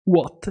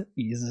What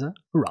is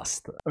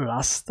Rust?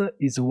 Rust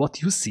is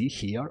what you see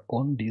here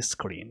on this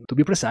screen. To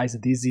be precise,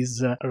 this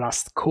is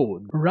Rust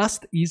code.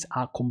 Rust is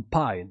a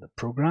compiled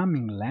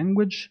programming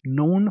language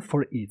known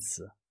for its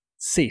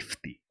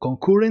safety,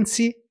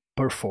 concurrency,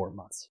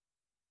 performance.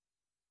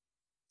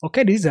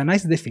 Okay, this is a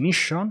nice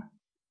definition,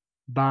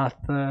 but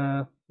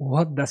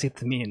what does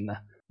it mean?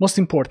 Most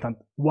important,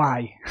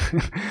 why?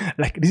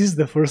 Like, this is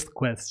the first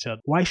question.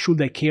 Why should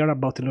I care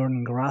about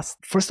learning Rust?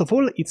 First of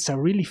all, it's a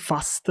really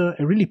fast,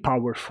 really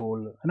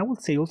powerful, and I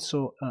would say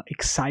also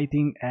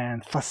exciting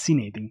and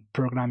fascinating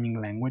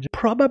programming language.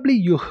 Probably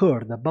you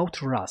heard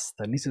about Rust,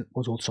 and this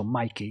was also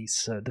my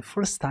case. The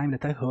first time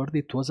that I heard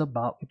it was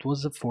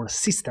for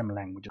system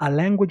language, a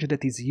language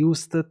that is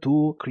used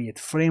to create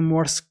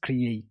frameworks,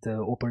 create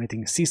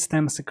operating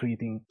systems,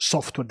 creating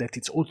software that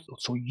is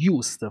also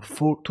used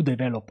to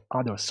develop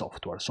other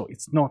software. So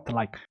it's not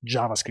like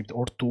JavaScript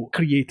or to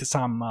create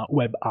some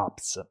web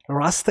apps.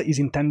 Rust is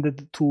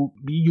intended to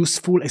be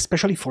useful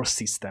especially for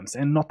systems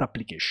and not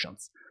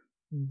applications.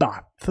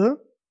 But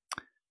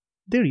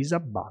there is a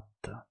but.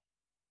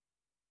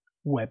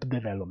 Web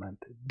development.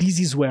 This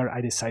is where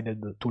I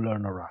decided to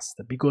learn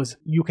Rust, because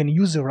you can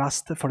use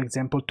Rust, for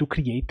example, to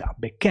create a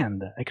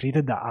backend. I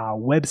created a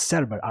web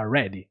server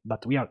already,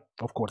 but we are,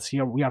 of course,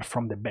 here we are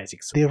from the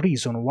basics. The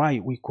reason why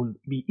we could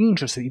be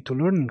interested into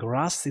learning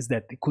Rust is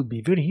that it could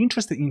be very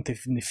interesting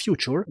in the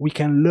future. We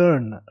can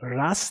learn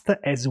Rust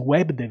as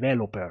web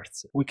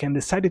developers. We can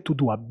decide to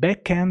do a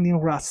backend in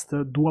Rust,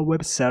 do a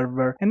web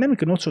server, and then we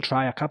can also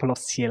try a couple of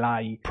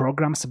CLI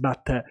programs,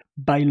 but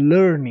by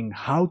learning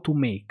how to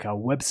make a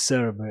web server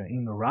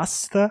in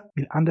Rust,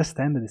 we'll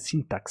understand the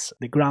syntax,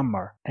 the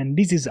grammar, and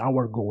this is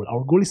our goal.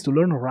 Our goal is to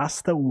learn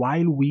Rust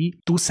while we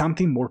do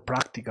something more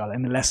practical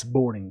and less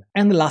boring.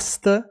 And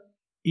last,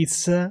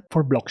 it's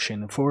for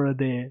blockchain, for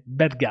the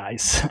bad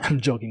guys. I'm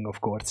joking, of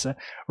course.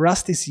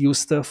 Rust is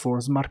used for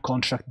smart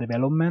contract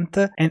development,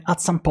 and at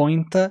some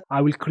point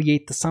I will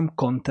create some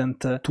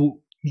content to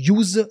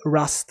use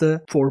Rust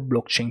for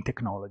blockchain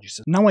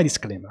technologies. Now a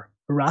disclaimer.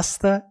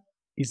 Rust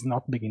is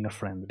not beginner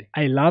friendly.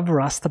 I love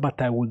Rust,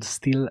 but I would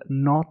still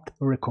not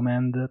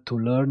recommend to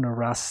learn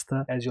Rust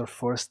as your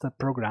first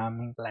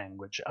programming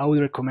language. I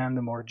would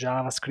recommend more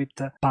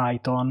JavaScript,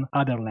 Python,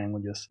 other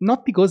languages.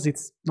 Not because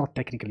it's not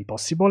technically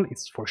possible,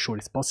 it's for sure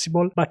it's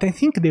possible, but I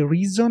think the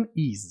reason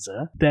is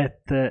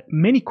that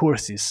many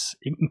courses,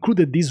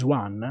 included this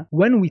one,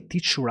 when we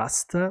teach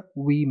Rust,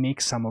 we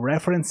make some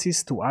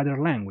references to other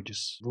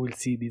languages. We'll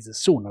see this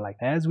soon,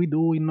 like as we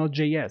do in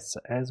Node.js,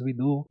 as we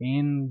do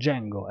in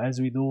Django, as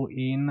we do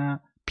in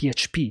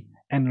PHP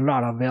and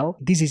Laravel.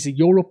 This is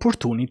your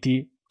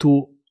opportunity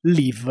to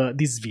leave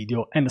this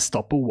video and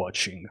stop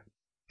watching.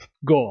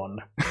 Go on.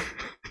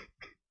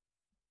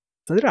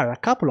 So there are a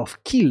couple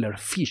of killer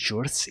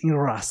features in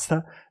Rust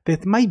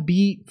that might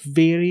be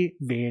very,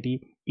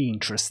 very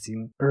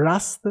interesting.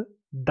 Rust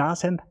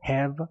doesn't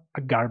have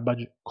a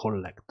garbage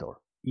collector.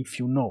 If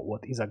you know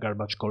what is a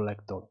garbage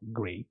collector,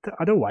 great.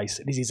 Otherwise,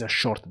 this is a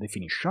short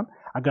definition.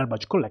 A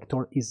garbage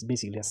collector is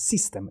basically a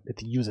system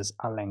that uses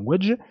a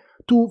language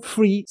to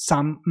free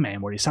some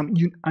memory, some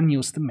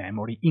unused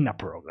memory in a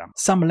program.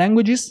 Some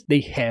languages,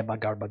 they have a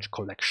garbage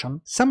collection.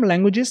 Some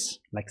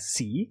languages, like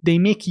C, they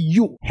make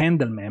you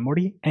handle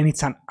memory, and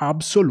it's an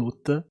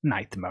absolute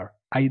nightmare.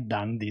 I've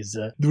done this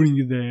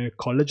during the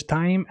college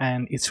time,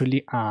 and it's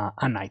really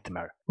a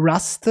nightmare.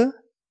 Rust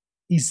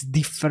is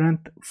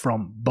different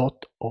from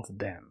both of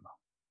them.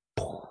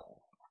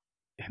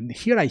 And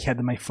here I had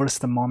my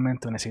first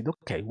moment when I said,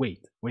 okay,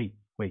 wait.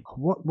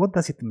 What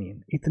does it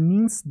mean? It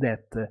means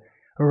that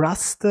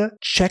Rust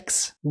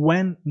checks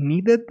when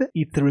needed,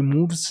 it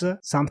removes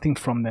something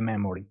from the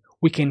memory.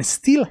 We can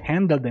still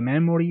handle the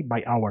memory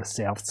by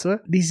ourselves.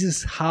 This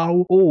is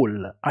how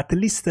at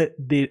least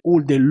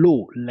all the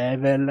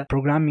low-level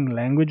programming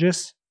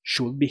languages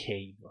should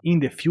behave. In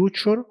the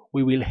future,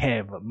 we will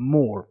have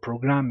more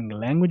programming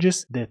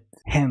languages that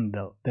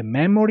handle the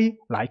memory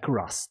like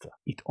Rust.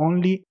 It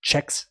only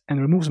checks and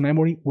removes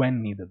memory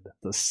when needed.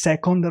 The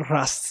second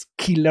Rust's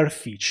killer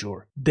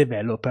feature,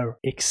 developer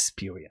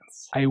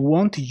experience. I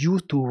want you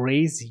to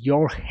raise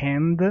your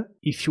hand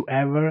if you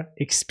ever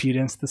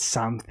experienced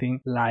something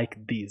like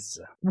this.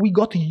 We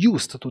got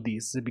used to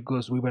this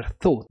because we were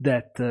taught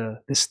that the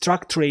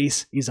struct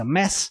trace is a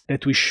mess,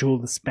 that we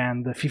should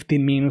spend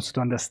 15 minutes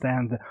to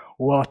understand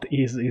what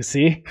is, you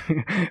see,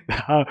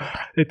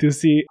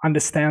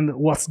 understand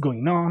what's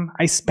going on.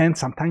 I spent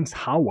sometimes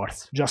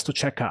hours just to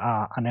check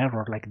an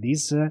error like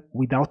this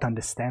without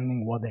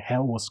understanding what the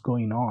hell was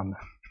going on.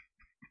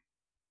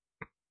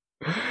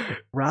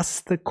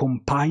 Rust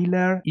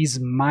compiler is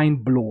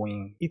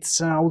mind-blowing.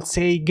 It's, I would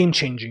say,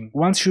 game-changing.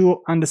 Once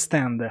you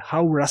understand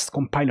how Rust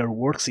compiler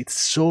works, it's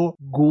so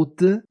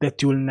good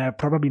that you'll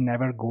probably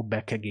never go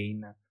back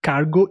again.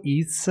 Cargo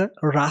is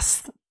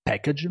Rust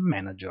package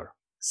manager,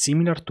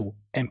 similar to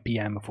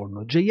NPM for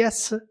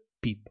Node.js,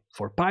 pip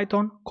for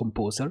Python,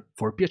 Composer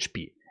for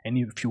PHP. And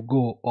if you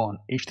go on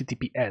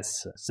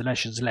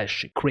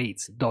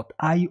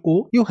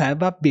https://crates.io, you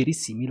have a very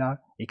similar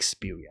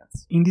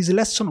experience. In this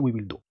lesson, we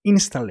will do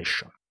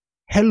installation,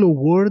 hello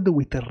world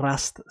with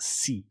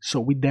rustc, so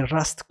with the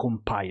Rust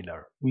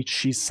compiler,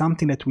 which is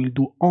something that we'll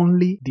do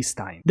only this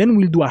time. Then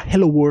we'll do a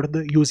hello world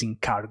using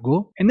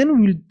cargo, and then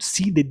we'll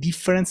see the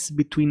difference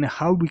between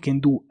how we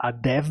can do a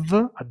dev,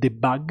 a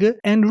debug,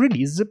 and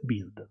release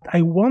build.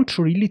 I want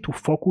really to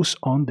focus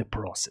on the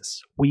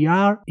process. We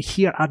are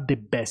here at the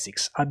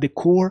basics, at the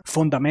core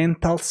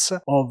fundamentals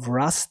of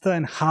Rust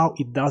and how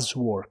it does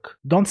work.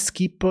 Don't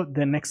skip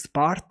the next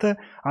part,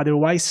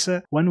 otherwise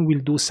when we'll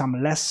do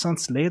some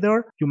lessons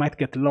later, you might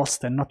get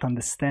lost and not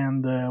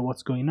understand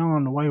what's going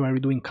on, why are we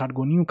doing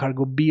cargo new,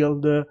 cargo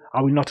build. I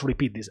will not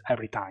repeat this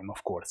every time,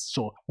 of course.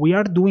 So we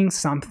are doing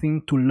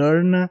something to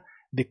learn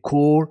the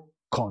core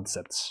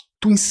concepts.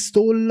 To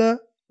install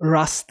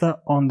Rust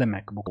on the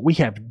MacBook, we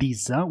have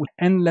this,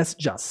 and let's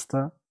just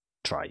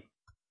try.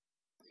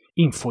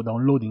 Info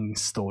downloading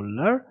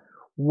installer,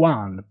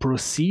 1,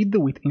 proceed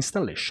with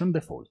installation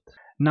default.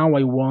 Now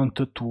I want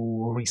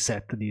to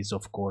reset this,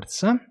 of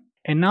course.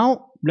 And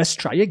now let's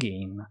try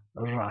again,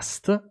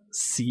 rustc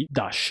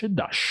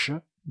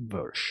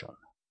version.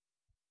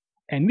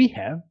 And we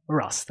have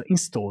Rust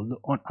installed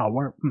on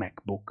our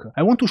MacBook.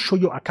 I want to show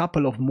you a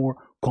couple of more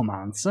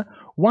commands.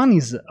 One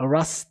is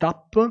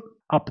rustup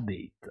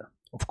update.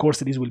 Of course,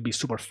 this will be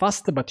super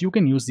fast, but you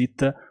can use it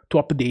to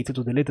update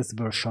to the latest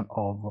version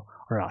of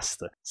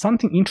Rust.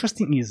 Something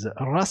interesting is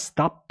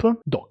rustup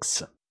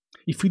docs.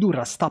 If we do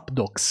rustup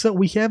docs,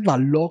 we have a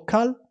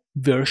local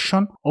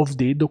version of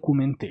the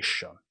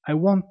documentation. I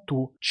want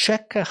to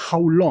check how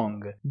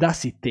long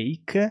does it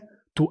take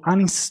to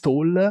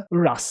uninstall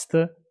Rust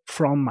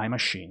from my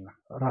machine.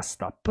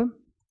 Rustup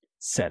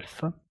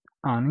self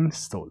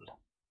uninstall.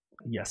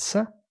 Yes,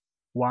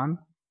 1,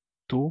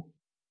 2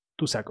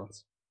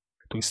 seconds.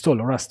 To install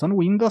Rust on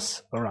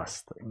Windows,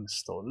 Rust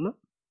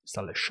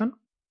installation.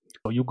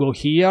 So you go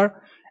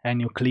here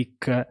and you click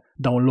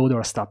download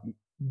Rustup.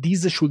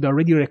 This should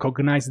already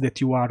recognize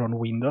that you are on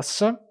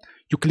Windows.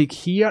 You click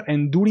here,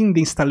 and during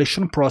the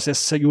installation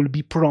process, you will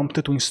be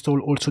prompted to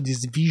install also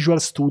this Visual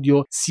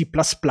Studio C++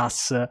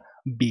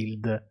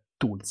 build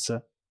tools.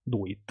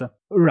 Do it.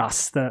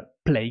 Rust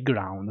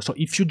Playground. So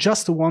if you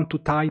just want to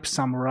type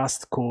some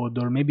Rust code,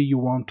 or maybe you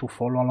want to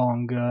follow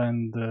along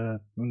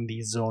in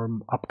these or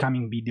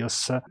upcoming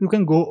videos, you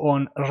can go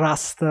on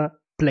Rust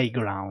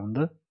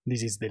Playground.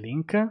 This is the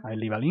link. I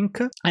leave a link.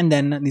 And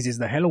then this is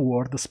the hello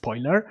world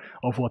spoiler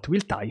of what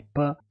we'll type.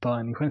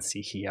 And you can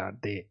see here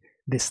the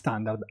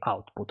standard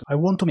output. I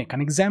want to make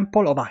an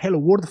example of a hello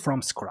world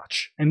from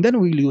scratch, and then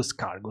we'll use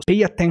cargo.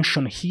 Pay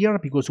attention here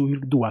because we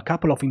will do a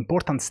couple of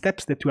important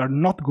steps that we are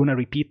not going to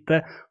repeat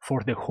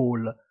for the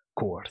whole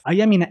course. I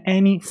am in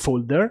any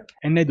folder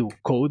and I do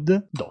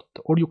code dot,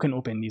 or you can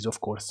open this,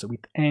 of course,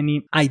 with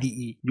any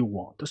IDE you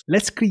want.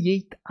 Let's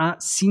create a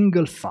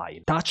single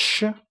file.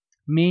 Touch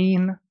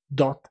main.rs.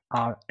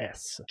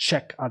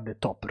 Check at the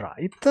top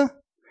right,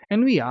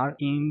 and we are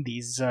in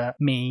this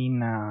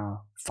main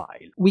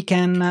file. We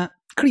can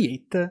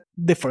create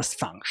the first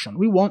function.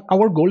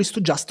 Our goal is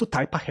to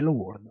type a hello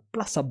world,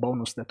 plus a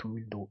bonus that we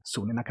will do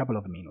soon in a couple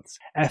of minutes.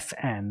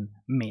 Fn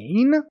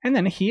main, and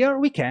then here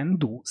we can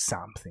do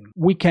something.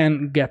 We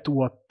can get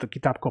what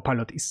GitHub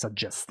Copilot is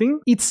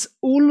suggesting. It's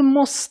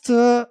almost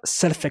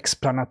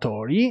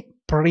self-explanatory.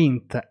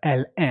 Print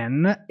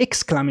ln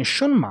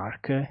exclamation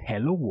mark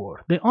hello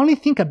world. The only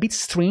thing a bit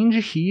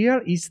strange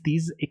here is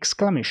this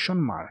exclamation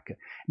mark.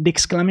 The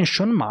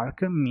exclamation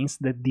mark means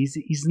that this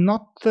is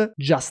not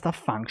just a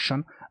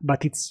function,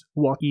 but it's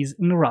what is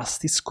in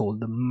Rust is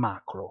called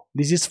macro.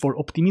 This is for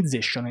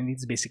optimization, and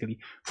it's basically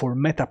for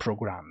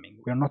metaprogramming.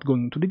 We are not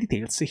going into the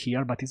details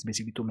here, but it's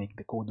basically to make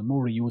the code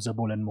more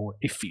reusable and more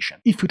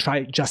efficient. If you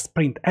try just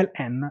print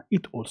ln,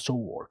 it also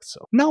works.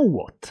 Now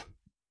what?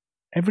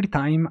 Every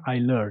time I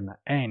learn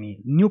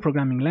any new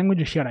programming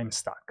language, here I'm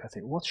stuck. I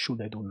say, what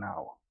should I do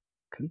now?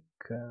 Click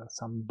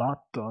some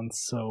buttons.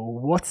 So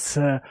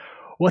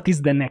what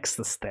is the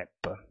next step?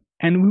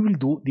 And we will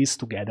do this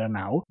together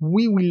now.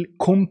 We will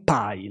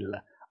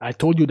compile. I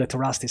told you that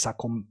Rust is a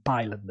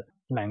compiled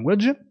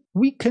language.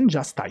 We can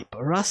just type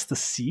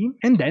rustc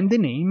and then the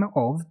name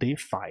of the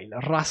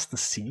file,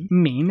 rustc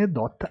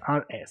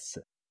main.rs.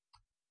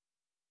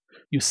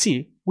 You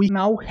see, we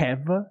now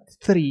have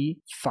 3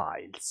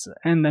 files,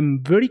 and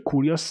I'm very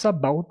curious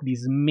about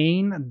this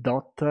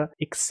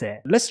main.exe.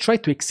 Let's try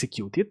to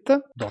execute it.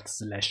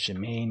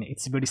 /main,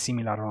 it's very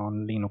similar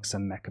on Linux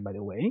and Mac, by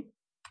the way.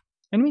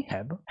 And we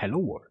have hello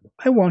world.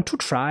 I want to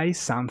try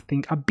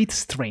something a bit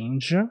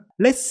strange.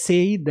 Let's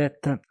say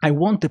that I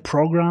want the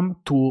program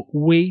to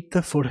wait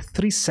for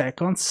 3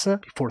 seconds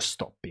before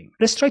stopping.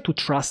 Let's try to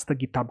trust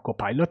GitHub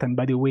Copilot, and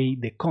by the way,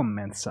 the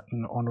comments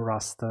on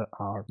Rust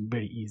are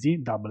very easy,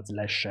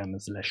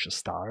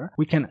 /n/*.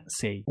 We can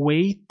say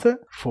wait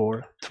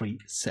for 3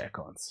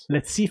 seconds.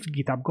 Let's see if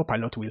GitHub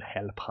Copilot will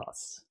help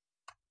us.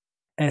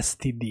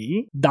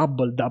 std ::,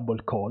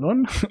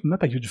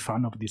 not a huge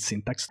fan of this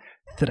syntax,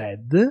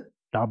 thread ::,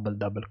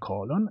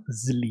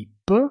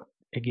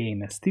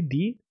 again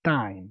std,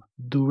 time,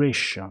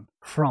 duration,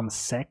 from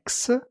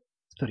sex,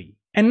 3.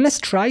 And let's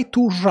try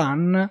to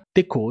run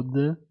the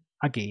code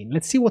again.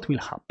 Let's see what will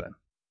happen.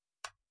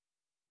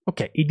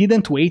 Okay, it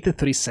didn't wait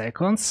 3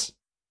 seconds.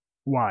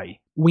 Why?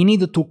 We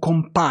need to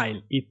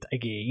compile it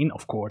again,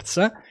 of course,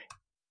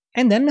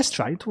 and then let's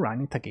try to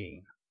run it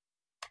again.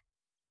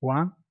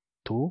 1,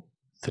 2,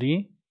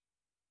 3,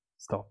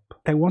 stop.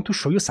 I want to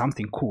show you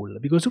something cool,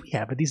 because we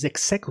have this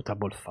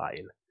executable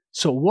file.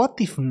 So what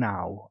if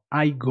now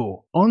I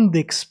go on the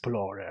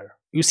Explorer?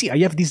 You see, I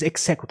have this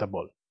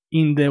executable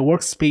in the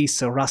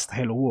workspace Rust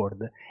Hello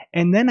World,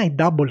 and then I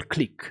double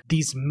click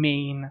this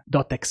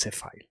main.exe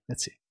file.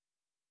 Let's see.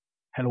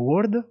 Hello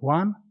World,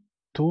 1,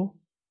 2,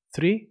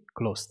 3,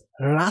 closed.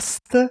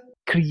 Rust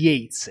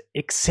creates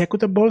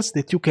executables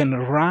that you can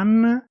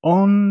run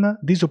on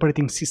this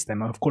operating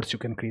system. Of course, you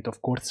can create,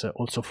 of course,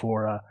 also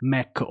for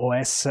Mac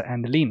OS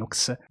and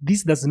Linux.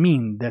 This does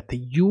mean that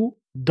you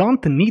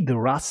don't need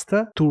Rust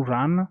to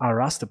run a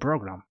Rust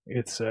program.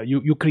 It's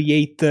you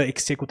create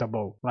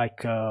executable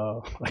like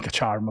a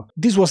charm.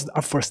 This was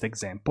our first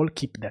example.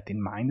 Keep that in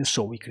mind.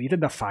 So we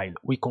created a file.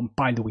 We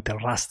compiled with a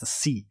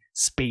rustc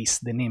space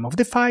the name of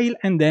the file,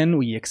 and then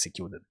we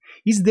executed.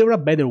 Is there a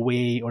better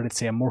way, or let's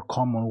say a more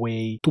common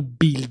way, to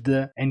build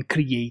and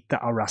create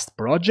a Rust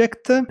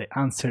project? The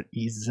answer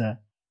is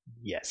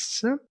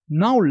yes.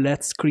 Now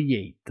let's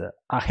create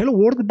a Hello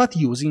World but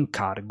using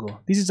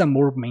Cargo. This is a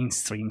more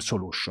mainstream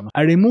solution.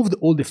 I removed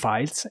all the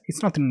files.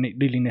 It's not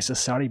really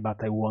necessary,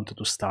 but I wanted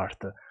to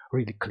start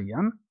really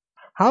clean.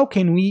 How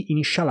can we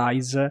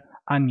initialize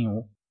a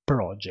new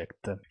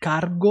project?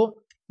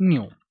 Cargo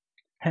new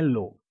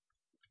Hello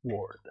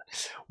World.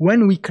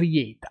 When we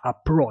create a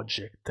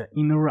project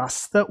in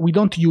Rust, we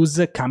don't use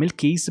camel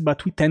case,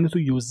 but we tend to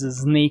use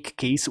snake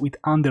case with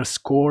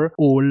underscore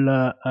all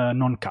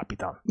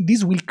non-capital.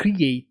 This will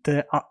create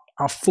a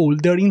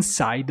folder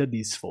inside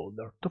this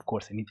folder. Of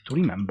course, I need to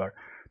remember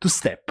to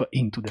step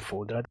into the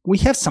folder. We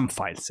have some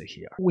files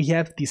here. We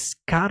have this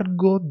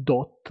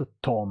cargo.toml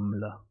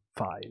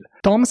file.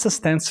 TOMS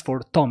stands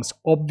for Tom's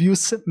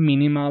Obvious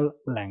Minimal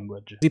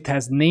Language. It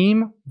has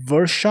name,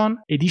 version,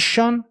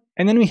 edition,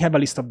 and then we have a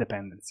list of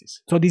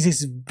dependencies. So this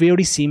is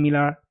very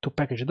similar to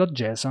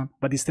package.json,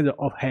 but instead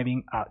of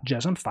having a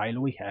JSON file,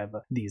 we have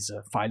this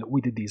file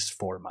with this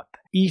format.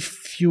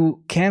 If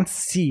you can't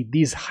see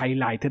this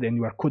highlighted and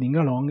you are coding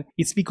along,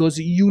 it's because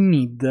you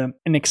need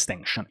an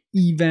extension,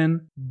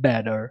 even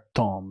better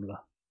toml.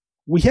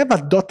 We have a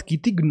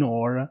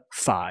 .gitignore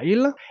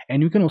file,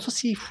 and you can also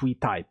see if we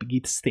type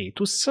git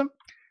status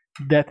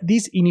that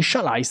this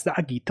initialized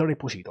a Git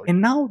repository. And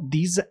now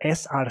this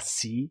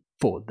src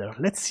folder.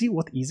 Let's see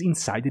what is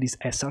inside this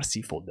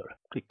src folder.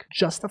 Click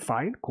just a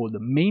file called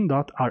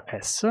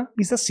main.rs.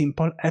 It's a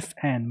simple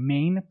fn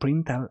main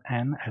println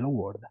hello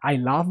world. I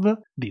love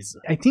this.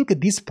 I think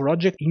this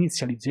project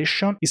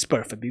initialization is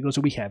perfect because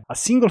we have a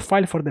single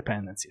file for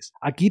dependencies,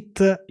 a git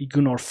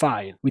ignore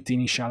file with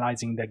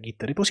initializing the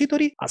Git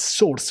repository, a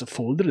source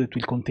folder that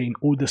will contain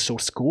all the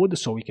source code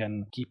so we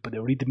can keep the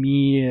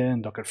readme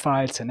and Docker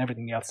files and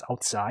everything else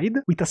outside,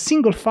 with a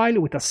single file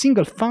with a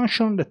single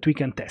function that we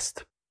can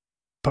test.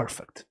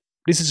 Perfect.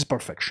 This is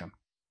perfection.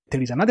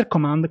 There is another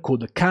command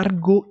called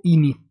cargo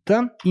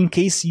init in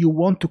case you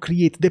want to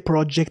create the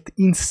project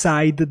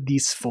inside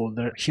this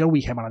folder. Here we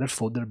have another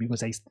folder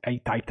because I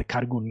typed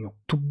cargo new.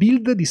 To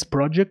build this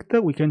project,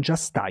 we can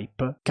just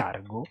type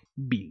cargo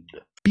build.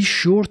 Be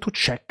sure to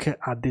check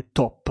at the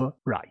top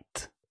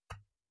right.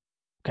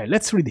 Okay,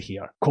 let's read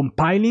here.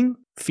 Compiling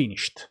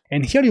finished.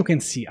 And here you can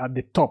see at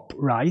the top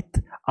right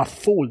a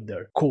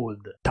folder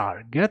called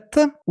target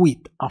with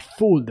a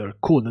folder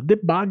called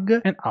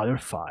debug and other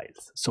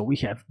files. So we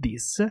have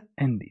this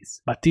and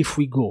this. But if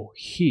we go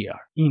here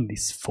in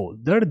this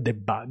folder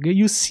debug,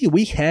 you see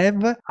we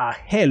have a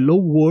hello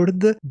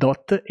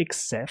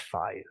world.exe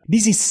file.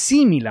 This is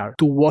similar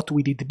to what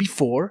we did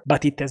before,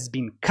 but it has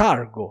been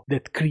Cargo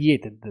that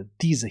created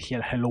this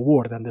here hello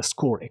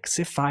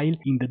world_exe file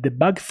in the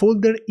debug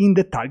folder in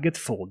the target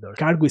folder.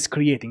 Cargo is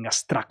creating a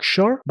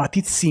structure, but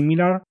it's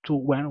similar to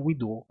when we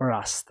do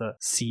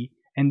rustc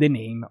and the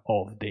name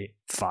of the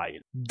file.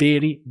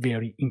 Very,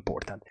 very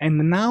important.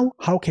 And now,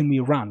 how can we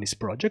run this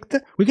project?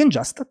 We can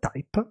just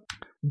type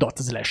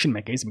 / in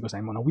my case, because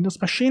I'm on a Windows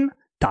machine,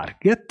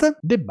 target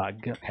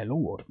debug hello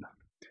world.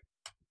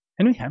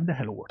 And we have the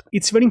hello world.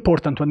 It's very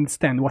important to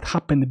understand what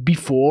happened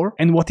before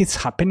and what is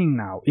happening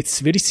now. It's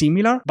very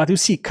similar, but you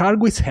see,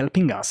 Cargo is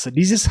helping us.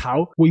 This is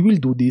how we will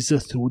do this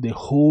through the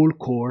whole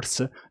course,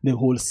 the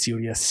whole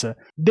series.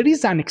 There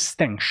is an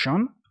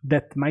extension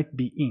that might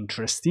be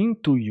interesting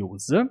to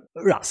use,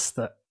 Rust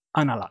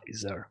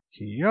Analyzer.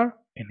 Here,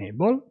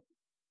 enable.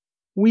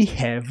 We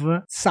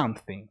have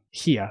something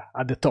here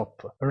at the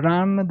top,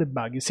 run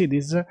debug. You see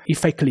this?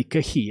 If I click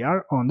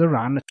here on the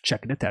run,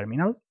 check the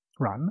terminal,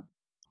 run.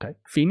 Okay,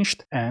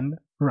 finished and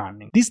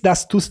running. This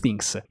does two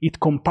things. It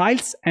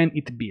compiles and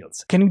it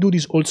builds. Can you do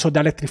this also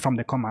directly from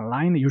the command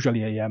line?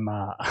 Usually I am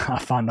a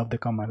fan of the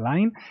command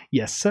line.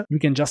 Yes, you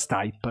can just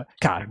type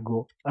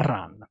cargo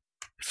run.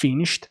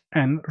 Finished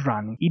and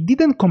running. It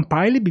didn't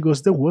compile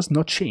because there was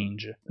no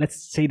change.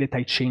 Let's say that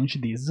I change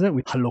this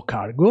with hello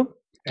cargo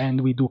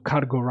and we do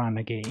cargo run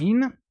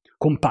again.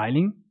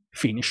 Compiling,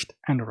 finished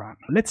and run.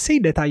 Let's say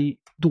that I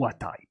do a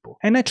typo.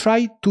 And I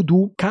try to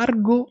do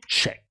cargo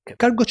check.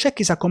 Cargo check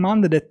is a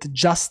command that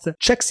just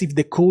checks if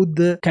the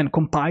code can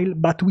compile,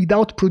 but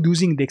without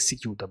producing the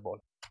executable.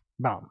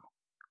 Bam.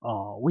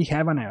 Oh, we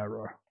have an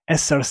error.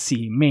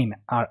 src main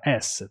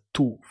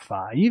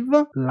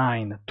rs25,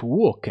 line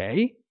 2,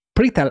 okay.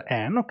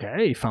 Println,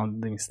 okay, I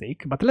found the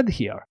mistake, but let's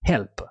here.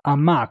 Help. A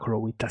macro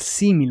with a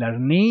similar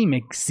name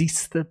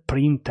exists,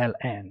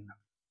 println.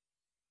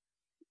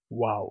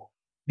 Wow.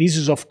 This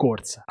is of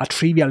course a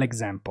trivial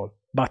example,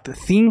 but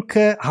think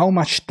how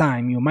much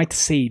time you might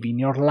save in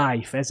your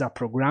life as a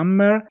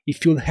programmer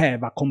if you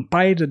have a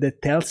compiler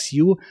that tells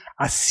you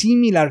a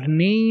similar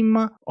name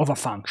of a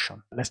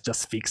function. Let's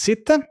just fix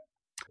it.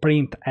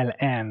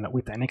 Println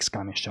with an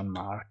exclamation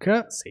mark,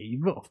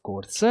 save of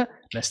course.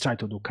 Let's try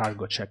to do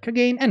cargo check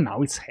again, and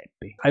now it's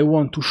happy. I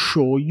want to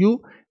show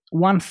you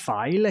one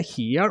file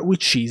here,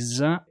 which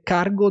is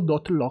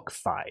cargo.lock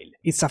file.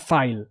 It's a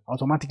file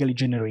automatically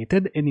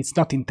generated, and it's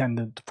not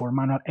intended for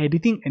manual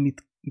editing, and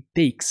it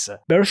takes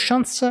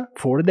versions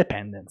for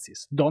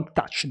dependencies. Don't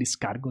touch this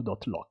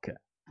cargo.lock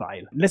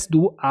file. Let's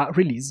do a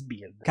release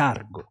build.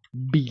 Cargo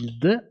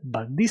build,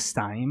 but this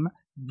time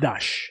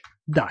dash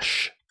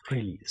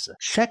release.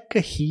 Check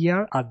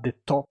here at the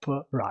top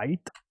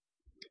right.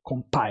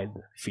 Compiled,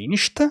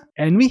 finished,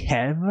 and we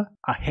have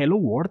a hello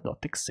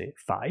world.exe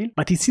file,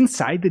 but it's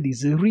inside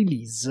this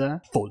release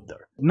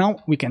folder. Now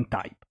we can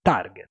type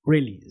target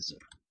release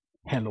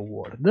hello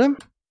world,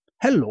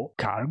 hello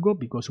cargo,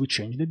 because we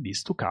changed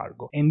this to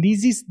cargo. And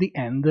this is the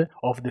end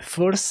of the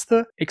first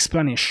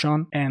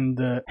explanation and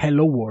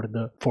hello world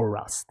for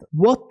Rust.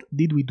 What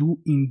did we do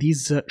in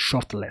this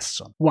short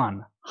lesson?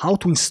 1. How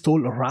to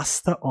install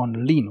Rust on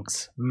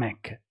Linux,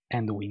 Mac,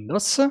 and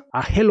Windows,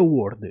 a hello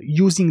world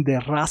using the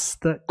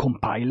Rust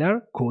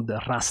compiler called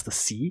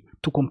rustc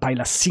to compile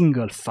a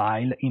single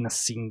file in a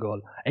single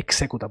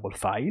executable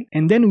file,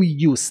 and then we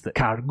used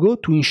cargo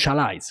to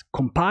initialize,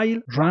 compile,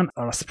 run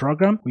a Rust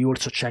program. We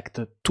also checked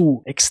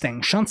 2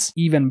 extensions,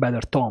 even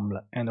better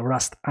toml and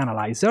Rust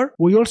analyzer.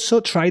 We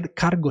also tried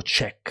cargo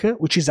check,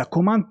 which is a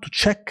command to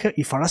check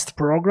if a Rust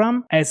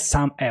program has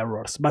some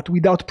errors, but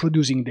without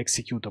producing the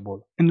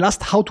executable. And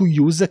last, how to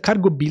use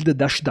cargo build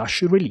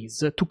 --release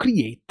to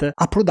create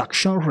a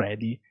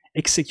production-ready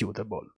executable.